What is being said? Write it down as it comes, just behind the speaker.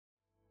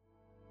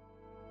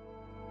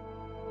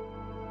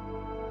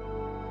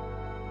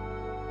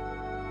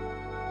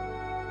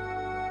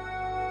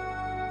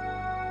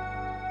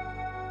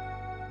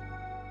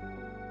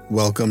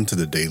Welcome to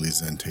the Daily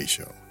Zen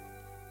Show,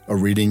 a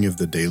reading of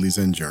the Daily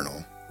Zen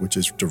Journal, which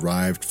is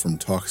derived from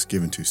talks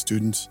given to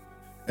students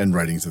and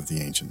writings of the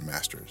ancient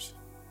masters.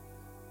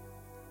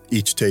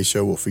 Each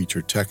Show will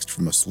feature text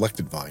from a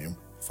selected volume,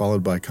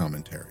 followed by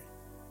commentary.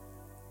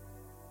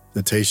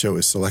 The Show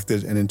is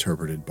selected and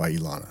interpreted by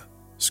Ilana,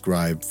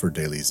 scribe for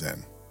Daily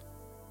Zen.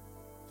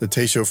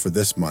 The Show for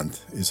this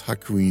month is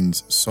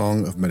Hakuins'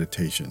 Song of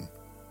Meditation,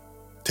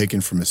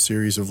 taken from a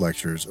series of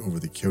lectures over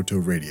the Kyoto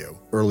radio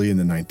early in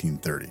the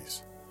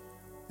 1930s,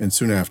 and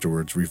soon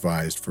afterwards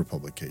revised for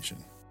publication.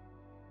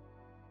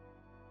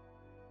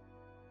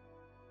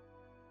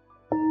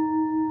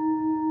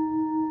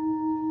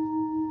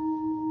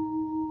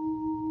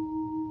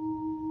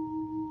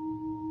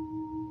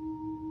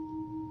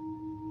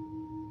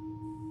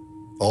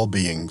 All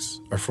beings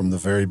are from the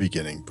very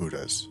beginning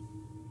Buddhas.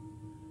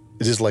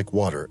 It is like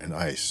water and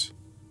ice.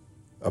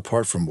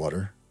 Apart from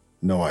water,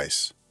 no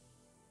ice.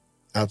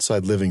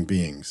 Outside living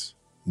beings,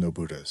 no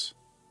Buddhas.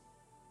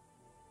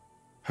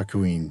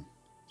 Hakuin,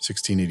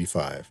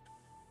 1685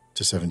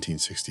 to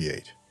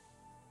 1768.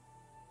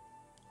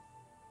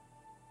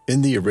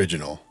 In the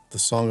original, the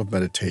Song of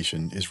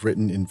Meditation is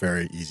written in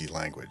very easy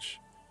language.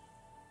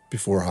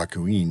 Before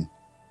Hakuin,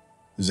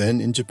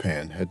 Zen in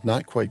Japan had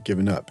not quite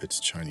given up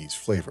its Chinese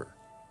flavor,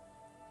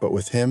 but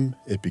with him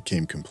it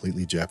became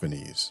completely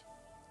Japanese.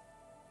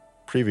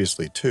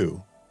 Previously,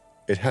 too,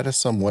 it had a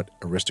somewhat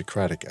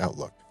aristocratic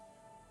outlook,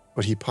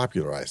 but he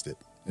popularized it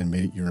and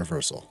made it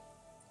universal.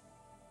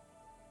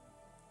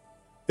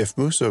 If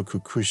Muso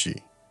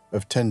Kukushi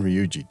of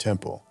Tenryuji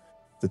Temple,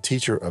 the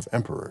teacher of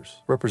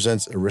emperors,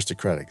 represents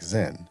aristocratic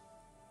Zen,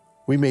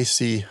 we may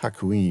see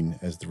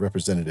Hakuin as the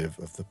representative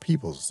of the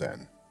people's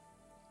Zen.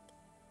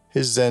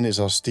 His Zen is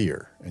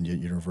austere and yet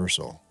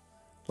universal,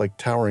 like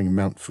towering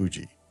Mount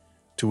Fuji,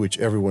 to which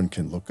everyone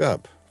can look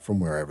up from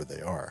wherever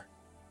they are.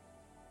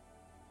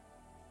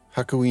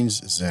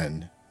 Hakuin's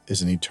Zen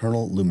is an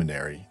eternal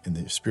luminary in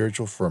the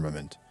spiritual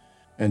firmament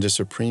and a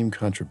supreme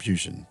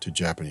contribution to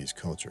Japanese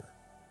culture.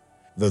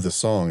 Though the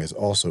song is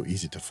also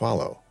easy to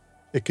follow,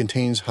 it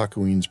contains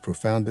Hakuin's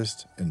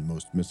profoundest and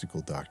most mystical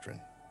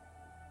doctrine.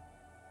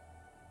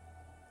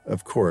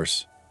 Of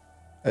course,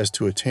 as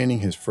to attaining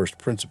his first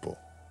principle,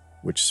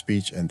 which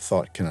speech and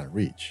thought cannot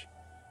reach,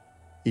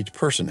 each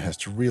person has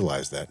to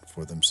realize that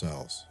for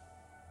themselves.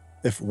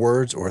 If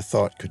words or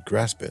thought could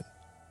grasp it,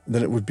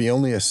 then it would be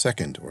only a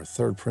second or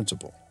third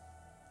principle.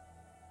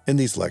 In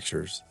these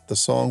lectures, the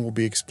song will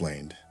be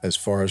explained as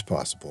far as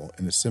possible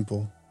in a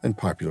simple and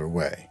popular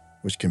way,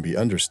 which can be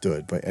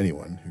understood by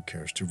anyone who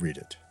cares to read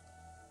it.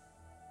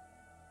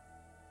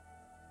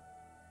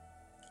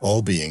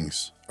 All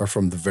beings are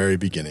from the very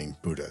beginning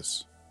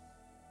Buddhas.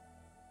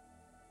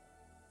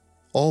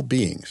 All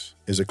beings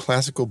is a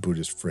classical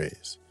Buddhist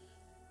phrase,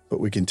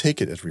 but we can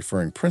take it as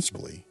referring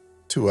principally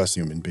to us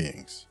human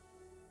beings.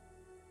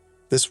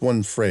 This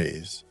one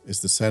phrase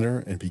is the center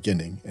and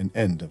beginning and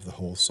end of the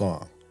whole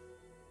song.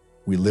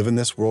 We live in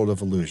this world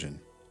of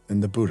illusion,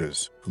 and the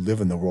Buddhas, who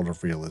live in the world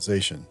of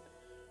realization,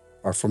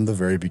 are from the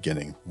very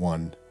beginning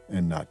one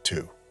and not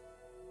two.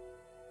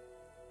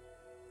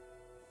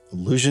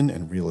 Illusion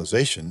and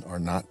realization are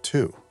not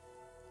two.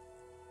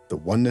 The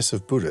oneness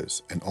of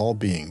Buddhas and all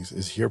beings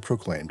is here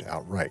proclaimed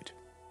outright.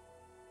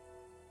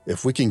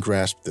 If we can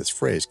grasp this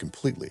phrase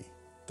completely,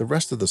 the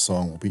rest of the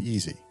song will be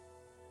easy.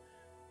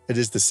 It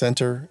is the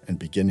center and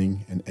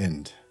beginning and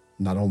end,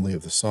 not only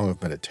of the Song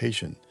of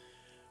Meditation,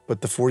 but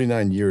the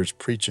 49 years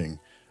preaching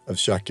of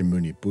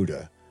Shakyamuni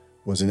Buddha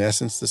was in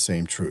essence the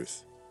same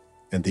truth,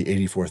 and the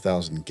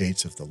 84,000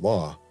 gates of the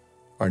law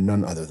are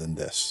none other than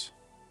this.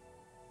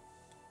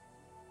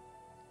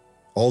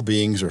 All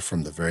beings are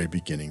from the very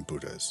beginning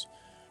Buddhas.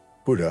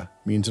 Buddha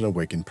means an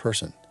awakened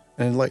person,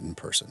 an enlightened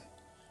person.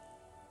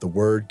 The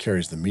word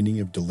carries the meaning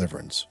of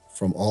deliverance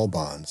from all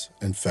bonds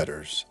and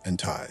fetters and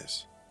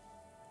ties.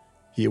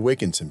 He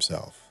awakens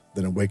himself,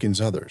 then awakens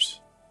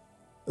others.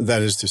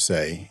 That is to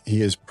say,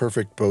 he is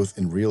perfect both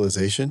in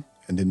realization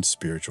and in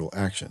spiritual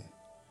action.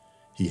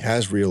 He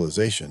has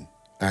realization,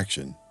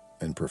 action,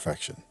 and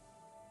perfection.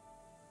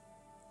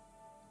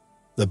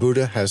 The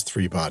Buddha has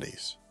three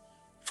bodies.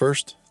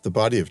 First, the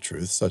body of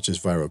truth, such as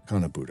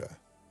Vairocana Buddha,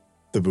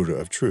 the Buddha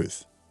of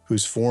truth,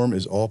 whose form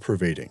is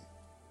all-pervading,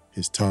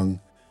 his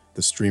tongue,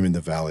 the stream in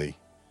the valley,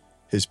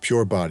 his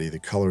pure body, the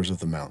colors of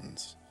the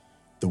mountains,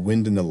 the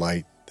wind and the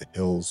light, the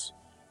hills,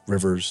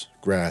 rivers,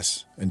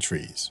 grass, and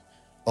trees.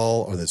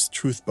 All are this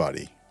truth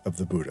body of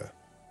the Buddha.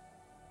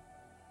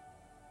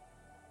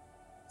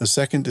 The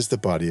second is the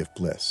body of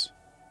bliss.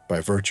 By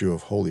virtue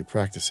of holy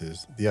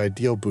practices, the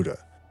ideal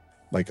Buddha,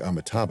 like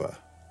Amitabha,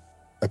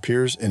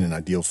 appears in an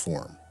ideal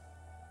form.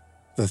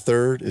 The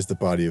third is the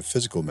body of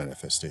physical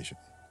manifestation,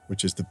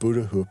 which is the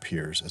Buddha who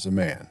appears as a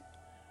man,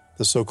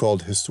 the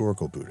so-called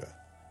historical Buddha,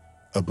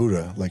 a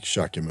Buddha like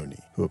Shakyamuni,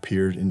 who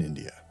appeared in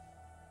India.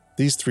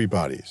 These three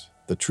bodies,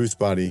 the truth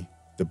body,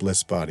 the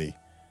bliss body,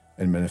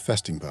 and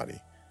manifesting body,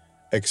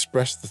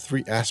 express the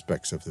three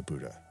aspects of the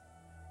Buddha: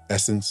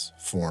 essence,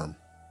 form,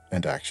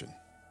 and action.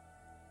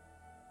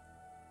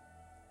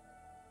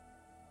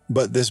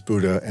 But this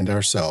Buddha and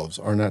ourselves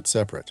are not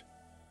separate.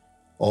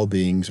 All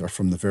beings are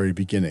from the very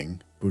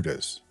beginning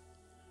Buddhas.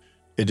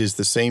 It is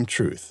the same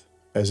truth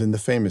as in the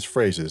famous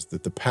phrases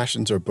that the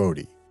passions are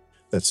Bodhi,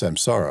 that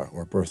samsara,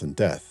 or birth and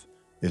death,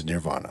 is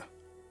nirvana.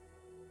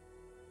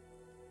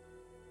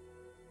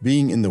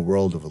 Being in the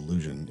world of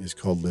illusion is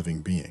called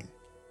living being,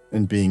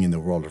 and being in the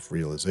world of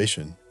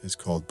realization is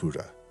called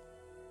Buddha.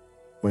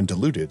 When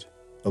deluded,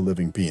 a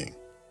living being.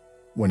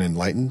 When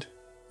enlightened,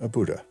 a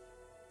Buddha.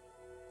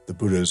 The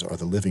Buddhas are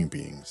the living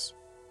beings.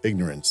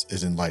 Ignorance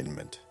is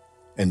enlightenment.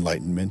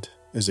 Enlightenment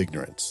is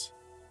ignorance.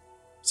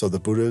 So the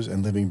Buddhas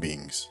and living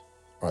beings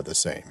are the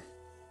same.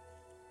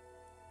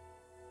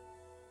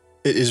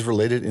 It is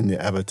related in the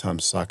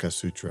Avatamsaka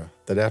Sutra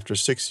that after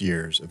 6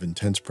 years of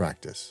intense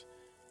practice,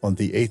 on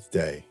the 8th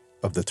day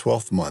of the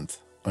 12th month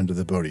under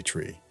the Bodhi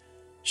tree,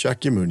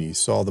 Shakyamuni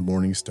saw the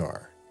morning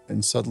star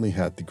and suddenly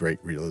had the great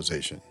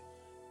realization,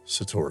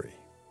 Satori.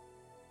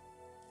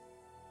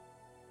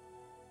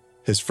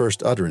 His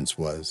first utterance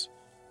was,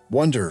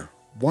 "Wonder,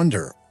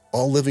 wonder,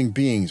 all living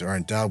beings are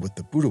endowed with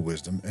the Buddha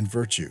wisdom and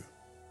virtue."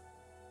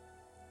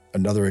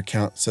 Another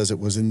account says it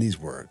was in these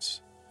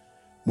words,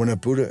 "When a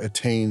Buddha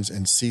attains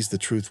and sees the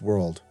truth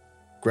world,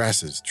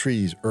 grasses,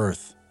 trees,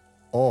 earth,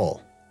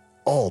 all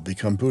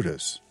become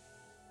Buddhas."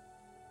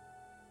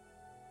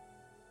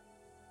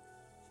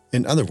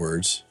 In other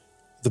words,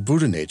 the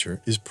Buddha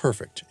nature is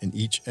perfect in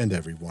each and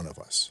every one of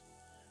us.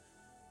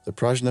 The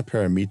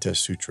Prajnaparamita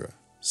Sutra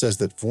says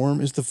that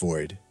form is the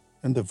void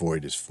and the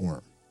void is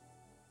form.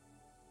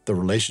 The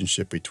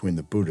relationship between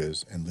the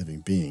Buddhas and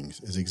living beings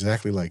is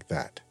exactly like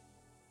that.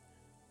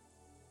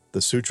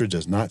 The sutra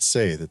does not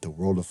say that the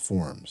world of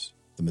forms,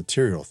 the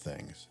material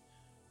things,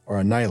 are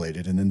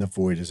annihilated and then the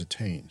void is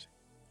attained,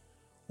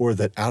 or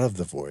that out of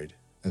the void,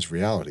 as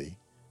reality,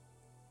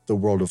 the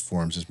world of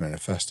forms is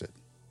manifested.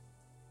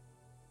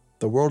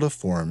 The world of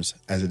forms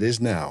as it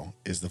is now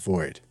is the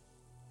void,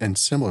 and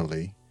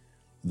similarly,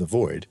 the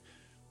void,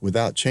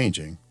 without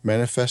changing,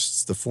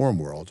 manifests the form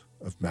world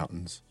of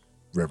mountains,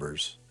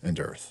 rivers, and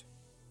earth.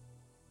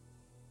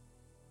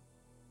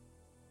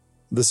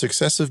 The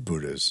successive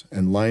Buddhas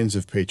and lines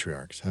of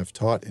patriarchs have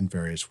taught in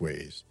various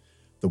ways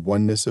the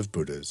oneness of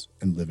Buddhas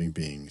and living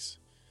beings,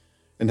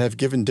 and have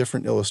given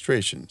different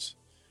illustrations,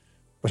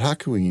 but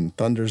Hakuin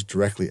thunders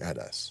directly at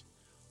us.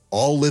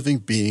 All living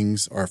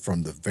beings are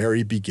from the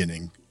very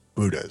beginning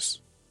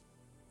Buddhas.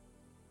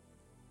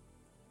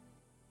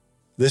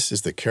 This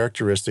is the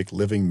characteristic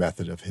living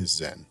method of his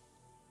Zen.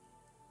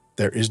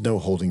 There is no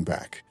holding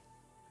back.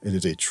 It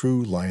is a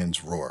true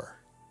lion's roar.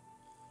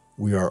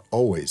 We are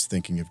always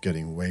thinking of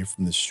getting away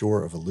from the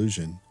shore of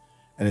illusion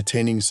and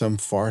attaining some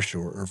far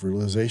shore of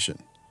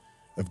realization,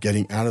 of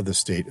getting out of the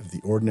state of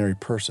the ordinary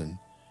person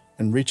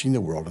and reaching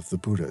the world of the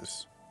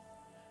Buddhas.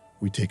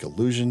 We take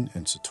illusion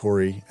and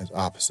Satori as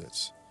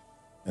opposites,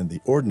 and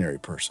the ordinary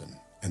person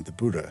and the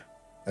Buddha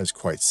as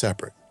quite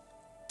separate,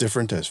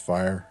 different as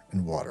fire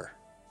and water.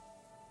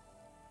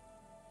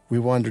 We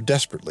wander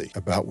desperately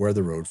about where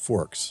the road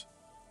forks,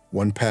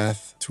 one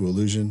path to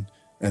illusion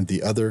and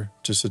the other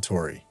to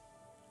Satori.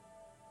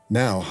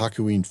 Now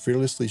Hakuin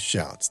fearlessly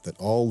shouts that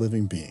all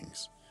living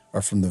beings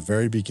are from the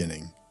very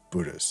beginning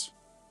Buddhas.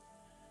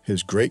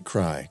 His great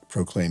cry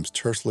proclaims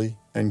tersely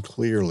and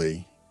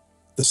clearly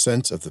the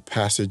sense of the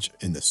passage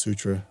in the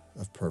Sutra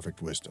of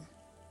Perfect Wisdom.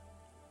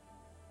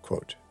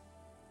 Quote,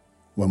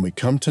 "When we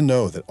come to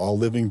know that all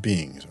living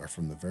beings are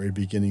from the very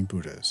beginning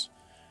Buddhas,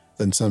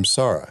 then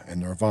samsara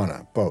and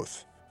nirvana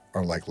both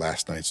are like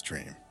last night's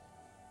dream."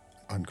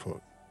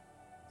 Unquote.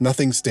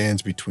 Nothing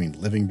stands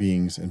between living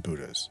beings and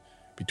Buddhas,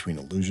 between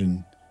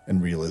illusion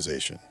and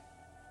realization.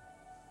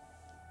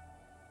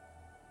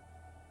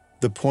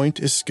 The point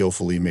is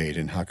skillfully made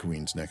in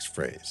Hakuin's next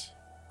phrase.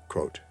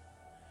 Quote,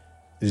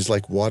 "It is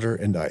like water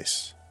and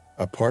ice.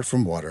 Apart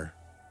from water,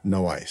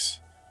 no ice.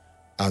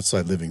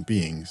 Outside living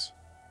beings,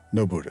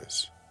 no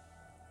Buddhas."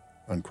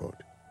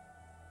 Unquote.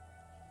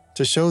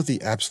 To show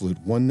the absolute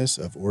oneness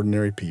of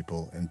ordinary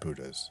people and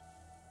Buddhas,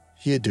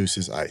 he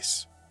adduces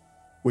ice,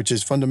 which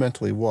is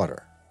fundamentally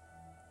water.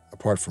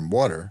 Apart from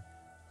water,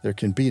 there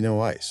can be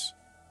no ice.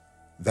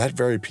 That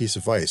very piece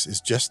of ice is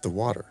just the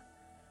water,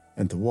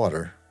 and the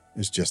water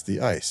is just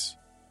the ice.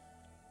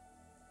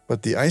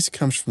 But the ice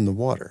comes from the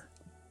water.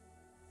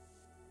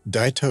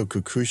 Daito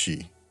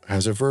Kukushi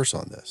has a verse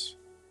on this.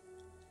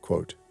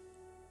 Quote,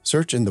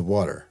 "Search in the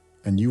water,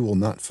 and you will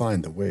not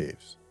find the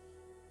waves.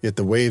 Yet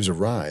the waves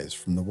arise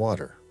from the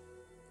water."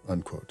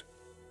 Unquote.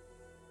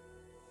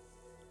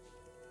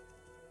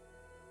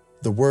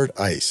 The word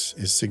ice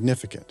is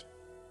significant.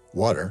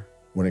 Water,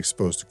 when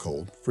exposed to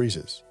cold,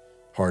 freezes,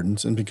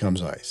 hardens, and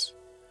becomes ice.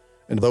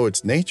 And though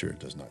its nature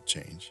does not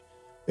change,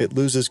 it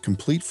loses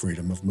complete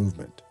freedom of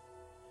movement.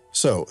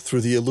 So,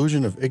 through the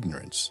illusion of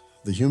ignorance,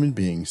 the human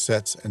being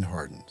sets and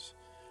hardens,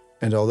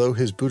 and although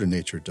his Buddha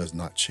nature does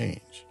not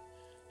change,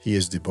 he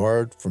is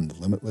debarred from the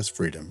limitless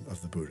freedom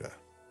of the Buddha.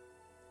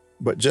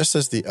 But just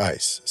as the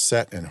ice,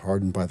 set and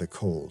hardened by the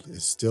cold,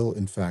 is still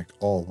in fact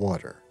all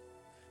water,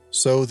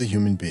 so the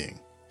human being,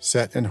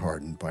 set and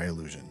hardened by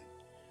illusion,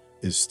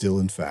 is still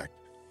in fact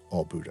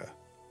all Buddha.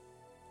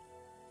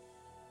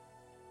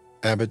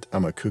 Abbot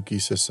Amakuki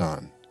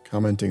Sasan,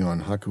 commenting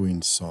on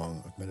Hakuins'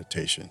 Song of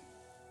Meditation.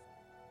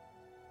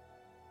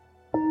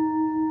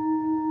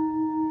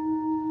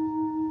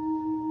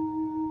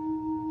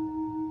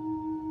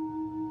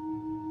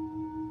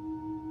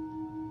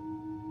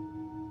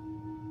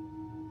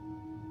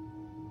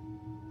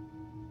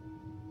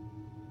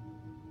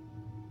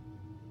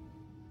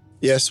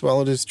 Yes,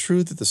 while it is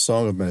true that the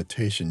Song of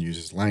Meditation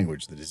uses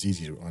language that is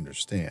easy to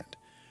understand,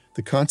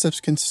 the concepts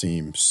can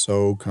seem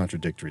so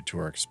contradictory to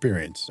our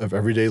experience of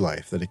everyday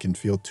life that it can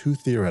feel too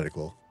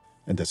theoretical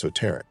and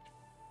esoteric.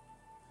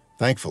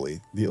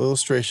 Thankfully, the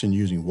illustration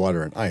using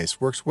water and ice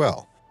works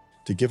well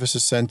to give us a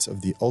sense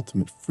of the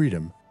ultimate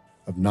freedom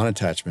of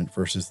non-attachment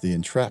versus the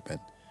entrapment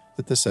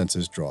that the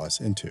senses draw us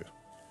into.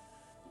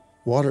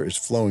 Water is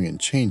flowing and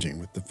changing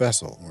with the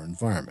vessel or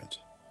environment.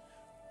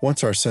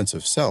 Once our sense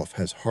of self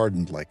has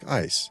hardened like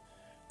ice,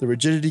 the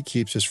rigidity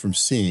keeps us from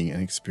seeing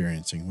and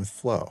experiencing with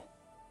flow.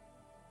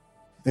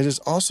 It is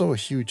also a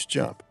huge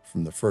jump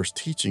from the first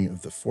teaching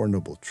of the Four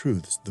Noble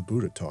Truths the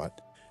Buddha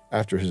taught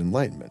after his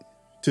enlightenment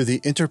to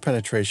the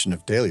interpenetration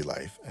of daily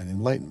life and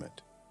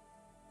enlightenment.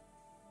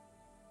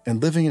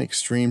 And living in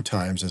extreme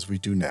times as we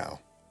do now,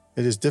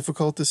 it is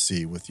difficult to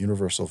see with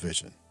universal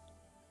vision.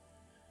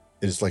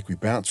 It is like we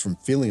bounce from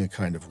feeling a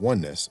kind of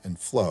oneness and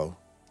flow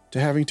to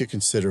having to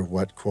consider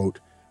what, quote,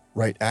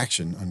 right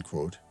action,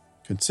 unquote,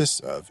 consists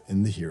of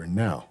in the here and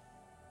now.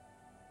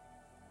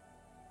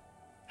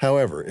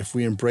 However, if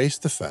we embrace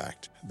the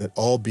fact that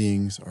all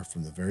beings are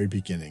from the very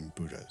beginning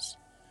Buddhas,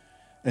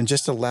 and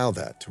just allow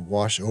that to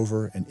wash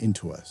over and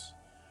into us,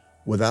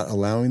 without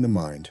allowing the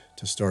mind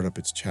to start up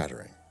its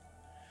chattering,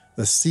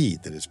 the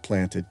seed that is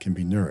planted can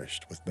be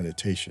nourished with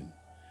meditation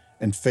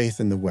and faith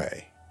in the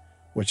way,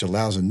 which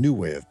allows a new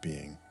way of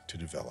being to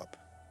develop.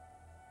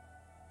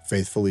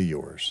 Faithfully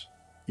yours,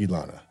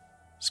 Ilana,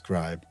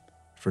 Scribe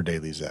for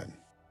Daily Zen.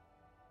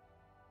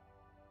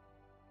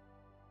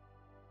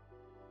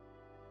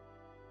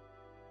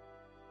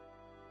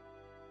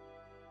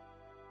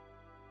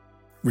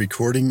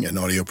 Recording and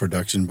audio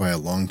production by a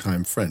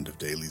longtime friend of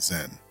Daily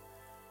Zen.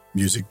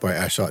 Music by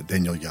Ashot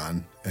Daniel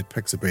Yan at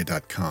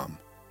pexabay.com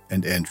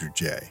and Andrew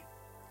J.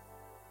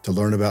 To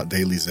learn about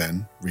Daily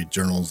Zen, read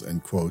journals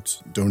and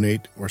quotes,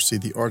 donate, or see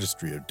the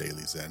artistry of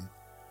Daily Zen,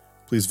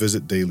 please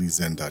visit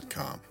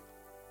dailyzen.com.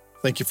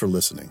 Thank you for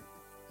listening,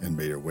 and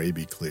may your way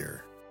be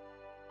clear.